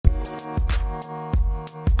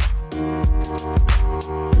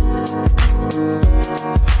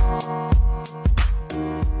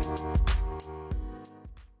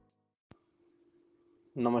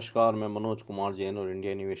नमस्कार, मैं मनोज कुमार जैन और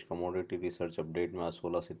इंडिया निवेश कमोडिटी रिसर्च अपडेट में आज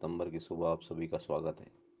 16 सितंबर की सुबह आप सभी का स्वागत है।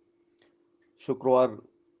 शुक्रवार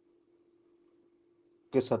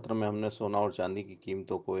के सत्र में हमने सोना और चांदी की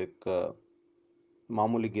कीमतों को एक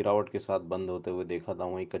मामूली गिरावट के साथ बंद होते हुए देखा था।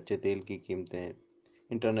 वहीं कच्चे तेल की कीमतें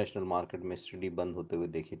इंटरनेशनल मार्केट में स्टडी बंद होते हुए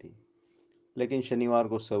देखी थी। लेकिन शनिवार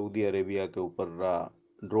को सऊदी अरेबिया के ऊपर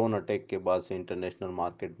ड्रोन अटैक के बाद से इंटरनेशनल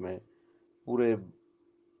मार्केट में पूरे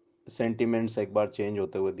सेंटिमेंट्स एक बार चेंज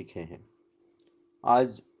होते हुए दिखे हैं।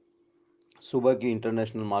 आज सुबह की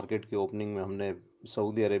इंटरनेशनल मार्केट की ओपनिंग में हमने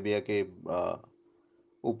सऊदी अरेबिया के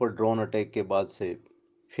ऊपर ड्रोन अटैक के बाद से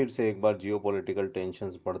फिर से एक बार जियोपॉलिटिकल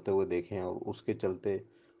टेंशन्स बढ़ते हुए देखे हैं और उसके चलते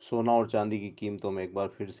सोना और चांदी की कीमतों में एक बार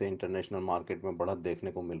फिर से इंटरनेशनल मार्केट में बढ़त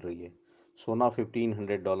देखने को मिल रही है। सोना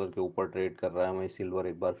 $1500 के ऊपर ट्रेड कर रहा है, वहीं सिल्वर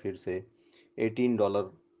एक बार फिर से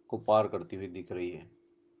 $18 को पार करती हुई दिख रही है।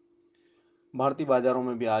 भारतीय बाजारों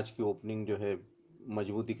में भी आज की ओपनिंग जो है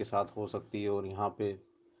मजबूती के साथ हो सकती है और यहाँ पे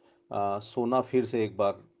सोना फिर से एक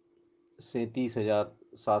बार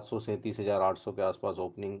 37,700 37,800 के आसपास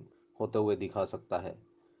ओपनिंग होते हुए दिखा सकता है।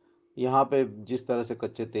 यहाँ पे जिस तरह से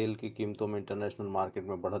कच्चे तेल की कीमतों में इंटरनेशनल मार्केट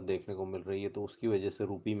में बढ़त देखने को मिल रही है, तो उसकी वजह से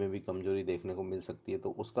रुपये में भी कमजोरी देखने को मिल सकती है,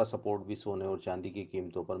 तो उसका सपोर्ट भी सोने और चांदी की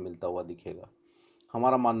कीमतों पर मिलता हुआ दिखेगा।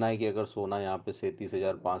 हमारा मानना है कि अगर सोना यहाँ पे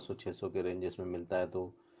 37,500 600 के रेंजेस में मिलता है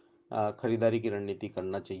तो खरीदारी की रणनीति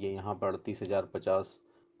करना चाहिए। यहाँ पर 38,050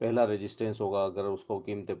 पहला रेजिस्टेंस होगा। अगर उसको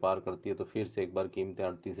कीमतें पार करती है तो फिर से एक बार कीमतें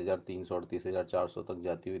 38,300 38,400 तक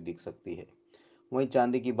जाती हुई दिख सकती है। वहीं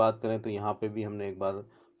चांदी की बात करें तो यहाँ पे भी हमने एक बार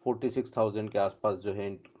 46,000 के आसपास जो है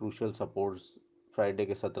क्रूशियल सपोर्ट्स फ्राइडे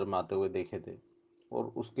के सत्र में आते हुए देखे थे और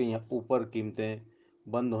उसके यहाँ ऊपर कीमतें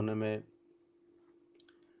बंद होने में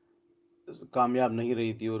कामयाब नहीं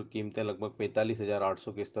रही थी और कीमतें लगभग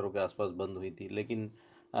 45,800 के स्तरों के आसपास बंद हुई थी। लेकिन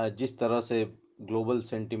जिस तरह से ग्लोबल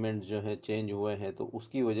सेंटिमेंट जो है चेंज हुए हैं, तो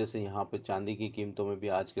उसकी वजह से यहाँ पे चांदी की कीमतों में भी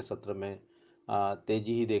आज के सत्र में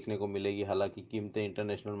तेज़ी ही देखने को मिलेगी। हालांकि कीमतें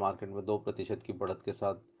इंटरनेशनल मार्केट में 2% की बढ़त के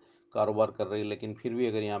साथ कारोबार कर रही है, लेकिन फिर भी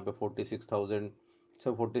अगर यहाँ पे 46,000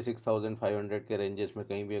 से 46,500 के रेंजेस में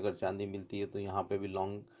कहीं भी अगर चांदी मिलती है तो यहाँ पे भी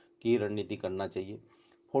लॉन्ग की रणनीति करना चाहिए।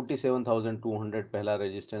 47,200 पहला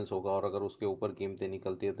रेजिस्टेंस होगा और अगर उसके ऊपर कीमतें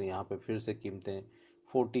निकलती है तो यहाँ पे फिर से कीमतें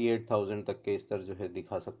 48,000 तक के स्तर जो है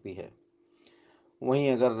दिखा सकती है।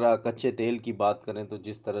 वहीं अगर कच्चे तेल की बात करें तो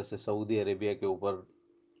जिस तरह से सऊदी अरेबिया के ऊपर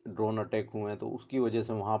ड्रोन अटैक हुए हैं, तो उसकी वजह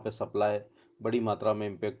से वहाँ पे सप्लाई बड़ी मात्रा में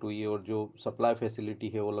इम्पेक्ट हुई है और जो सप्लाई फैसिलिटी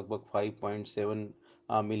है वो लगभग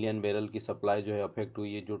 5.7 मिलियन बैरल की सप्लाई जो है अफेक्ट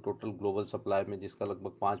हुई है, जो टोटल ग्लोबल सप्लाई में जिसका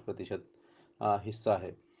लगभग 5% हिस्सा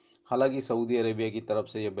है। हालांकि सऊदी अरेबिया की तरफ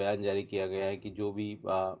से यह बयान जारी किया गया है कि जो भी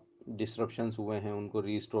डिसरप्शंस हुए हैं उनको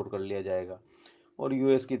रीस्टोर कर लिया जाएगा और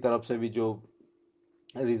यूएस की तरफ से भी जो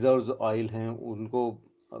रिजर्व्स ऑयल हैं उनको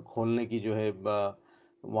खोलने की जो है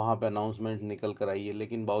वहाँ पे अनाउंसमेंट निकल कर आई है।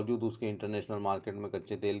 लेकिन बावजूद उसके इंटरनेशनल मार्केट में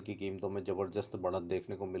कच्चे तेल की कीमतों में ज़बरदस्त बढ़त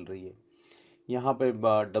देखने को मिल रही है। यहाँ पे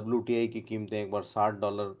WTI की कीमतें एक बार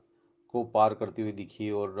 $60 को पार करती हुई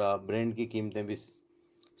दिखी और ब्रेंड की कीमतें भी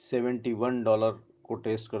 $71 को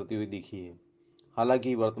टेस्ट करती हुई दिखी है।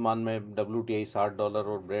 हालांकि वर्तमान में WTI $60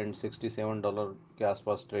 और ब्रेंड $67 के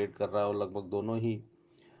आसपास ट्रेड कर रहा है और लगभग दोनों ही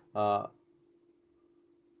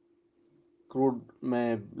क्रूड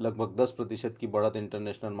में लगभग 10% की बढ़त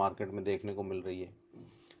इंटरनेशनल मार्केट में देखने को मिल रही है।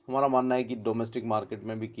 हमारा मानना है कि डोमेस्टिक मार्केट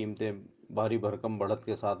में भी कीमतें भारी भरकम बढ़त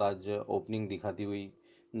के साथ आज ओपनिंग दिखाती हुई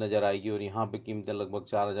नज़र आएगी और यहाँ पे कीमतें लगभग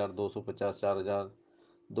 4,250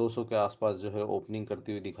 4,200 के आसपास जो है ओपनिंग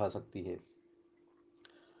करती हुई दिखा सकती है।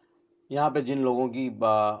 यहाँ पे जिन लोगों की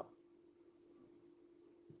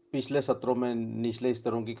पिछले सत्रों में निचले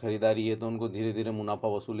स्तरों की खरीदारी है तो उनको धीरे धीरे मुनाफा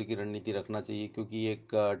वसूली की रणनीति रखना चाहिए, क्योंकि ये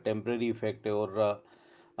एक टेम्परेरी इफेक्ट है और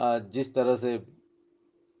जिस तरह से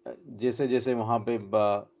जैसे जैसे वहाँ पे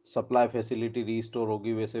सप्लाई फैसिलिटी रीस्टोर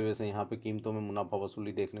होगी वैसे वैसे यहाँ पे कीमतों में मुनाफा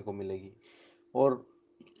वसूली देखने को मिलेगी और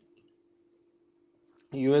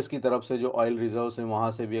यूएस की तरफ से जो ऑयल रिजर्व्स हैं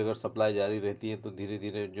वहाँ से भी अगर सप्लाई जारी रहती है तो धीरे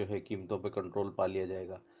धीरे जो है कीमतों पे कंट्रोल पा लिया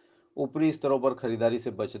जाएगा। ऊपरी स्तरों पर खरीदारी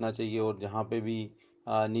से बचना चाहिए और जहाँ पे भी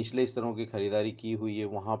निचले स्तरों की खरीदारी की हुई है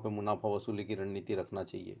वहाँ पे मुनाफा वसूली की रणनीति रखना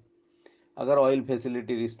चाहिए। अगर ऑयल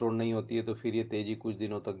फैसिलिटी रिस्टोर नहीं होती है तो फिर ये तेज़ी कुछ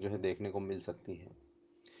दिनों तक जो है देखने को मिल सकती है।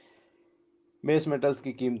 बेस मेटल्स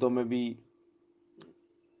की कीमतों में भी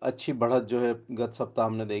अच्छी बढ़त जो है गत सप्ताह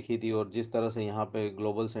हमने देखी थी और जिस तरह से यहाँ पे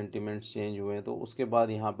ग्लोबल सेंटिमेंट्स चेंज हुए हैं तो उसके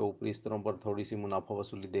बाद यहाँ पे ऊपरी स्तरों पर थोड़ी सी मुनाफा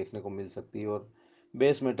वसूली देखने को मिल सकती है और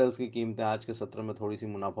बेस मेटल्स की कीमतें आज के सत्र में थोड़ी सी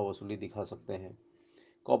मुनाफा वसूली दिखा सकते हैं।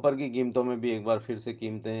 कॉपर की कीमतों में भी एक बार फिर से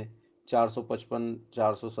कीमतें 455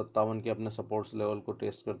 457 के अपने सपोर्ट्स लेवल को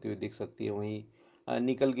टेस्ट करती हुई दिख सकती है। वहीं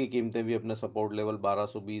निकल की कीमतें भी अपने सपोर्ट लेवल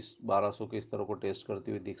 1220 1200 के स्तरों को टेस्ट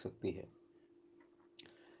करती हुई दिख सकती है।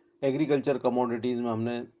 एग्रीकल्चर कमोडिटीज़ में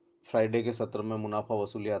हमने फ्राइडे के सत्र में मुनाफा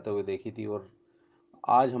वसूली आते हुए देखी थी, और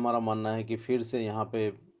आज हमारा मानना है कि फिर से यहाँ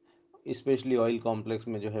पे स्पेशली ऑयल कॉम्प्लेक्स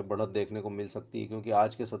में जो है बढ़त देखने को मिल सकती है, क्योंकि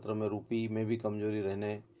आज के सत्र में रुपये में भी कमजोरी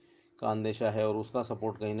रहने का अंदेशा है, और उसका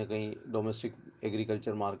सपोर्ट कहीं ना कहीं डोमेस्टिक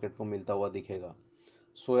एग्रीकल्चर मार्केट को मिलता हुआ दिखेगा।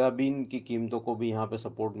 सोयाबीन की कीमतों को भी यहाँ पे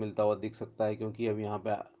सपोर्ट मिलता हुआ दिख सकता है, क्योंकि अब यहाँ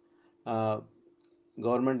पे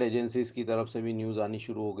गवर्नमेंट एजेंसीज़ की तरफ से भी न्यूज़ आनी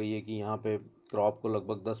शुरू हो गई है कि यहाँ पे क्रॉप को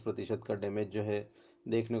लगभग 10% का डैमेज जो है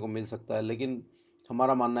देखने को मिल सकता है। लेकिन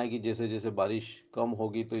हमारा मानना है कि जैसे जैसे बारिश कम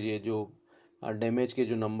होगी तो ये जो डैमेज के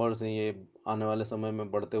जो नंबर्स हैं ये आने वाले समय में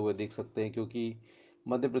बढ़ते हुए दिख सकते हैं, क्योंकि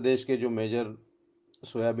मध्य प्रदेश के जो मेजर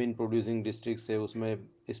सोयाबीन प्रोड्यूसिंग डिस्ट्रिक्ट्स है उसमें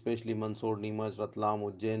स्पेशली मंदसौर, नीमच, रतलाम,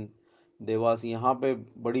 उज्जैन, देवास, यहाँ पे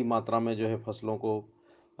बड़ी मात्रा में जो है फसलों को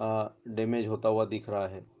डैमेज होता हुआ दिख रहा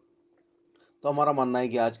है। तो हमारा मानना है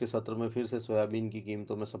कि आज के सत्र में फिर से सोयाबीन की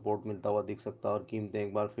कीमतों में सपोर्ट मिलता हुआ दिख सकता है, और कीमतें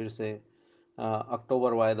एक बार फिर से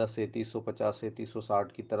अक्टूबर वायदा 3350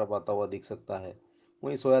 3360 की तरफ आता हुआ दिख सकता है।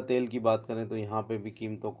 वहीं सोया तेल की बात करें तो यहाँ पे भी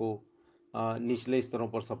कीमतों को निचले स्तरों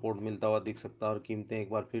पर सपोर्ट मिलता हुआ दिख सकता है, और कीमतें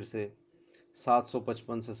एक बार फिर से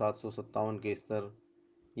 755 से 757 के स्तर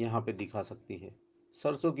यहाँ पे दिखा सकती है।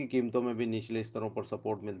 सरसों की कीमतों में भी निचले स्तरों पर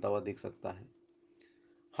सपोर्ट मिलता हुआ दिख सकता है।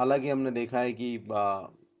 हालांकि हमने देखा है कि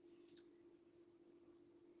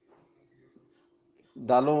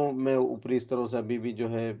दालों में ऊपरी स्तरों से अभी भी जो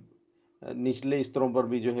है निचले स्तरों पर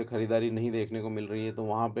भी जो है खरीदारी नहीं देखने को मिल रही है, तो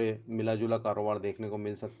वहाँ पे मिला जुला कारोबार देखने को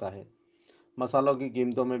मिल सकता है। मसालों की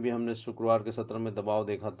कीमतों में भी हमने शुक्रवार के सत्र में दबाव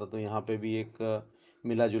देखा था, तो यहाँ पे भी एक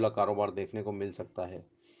मिला जुला कारोबार देखने को मिल सकता है।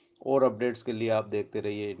 और अपडेट्स के लिए आप देखते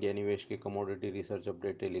रहिए इंडिया निवेश के commodity research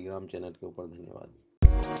update Telegram channel के ऊपर। धन्यवाद।